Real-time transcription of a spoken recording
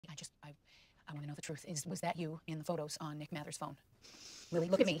I want to know the truth. Was that you in the photos on Nick Mather's phone? Lily,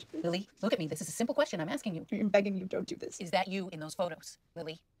 look at me. Lily, look at me. This is a simple question I'm asking you. I'm begging you, don't do this. Is that you in those photos,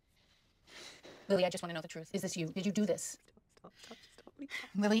 Lily? Lily, I just want to know the truth. Is this you? Did you do this? Stop.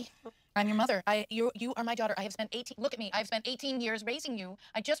 Lily, I'm your mother. You are my daughter. I have spent 18, look at me. I've spent 18 years raising you.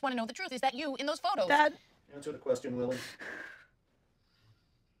 I just want to know the truth. Is that you in those photos? Dad. Answer the question, Lily.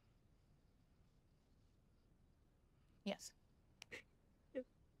 Yes. Yeah.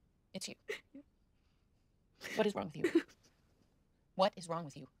 It's you. Yeah. What is wrong with you? What is wrong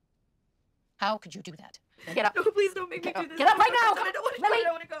with you? How could you do that? Get up. No, please don't make me do this. Get up right now. I don't want to go. I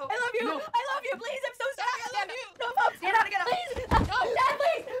don't want to go. I love you. No. I love you. Please, I'm so sorry. I love you. No, Mom, Get up. Get up. Please.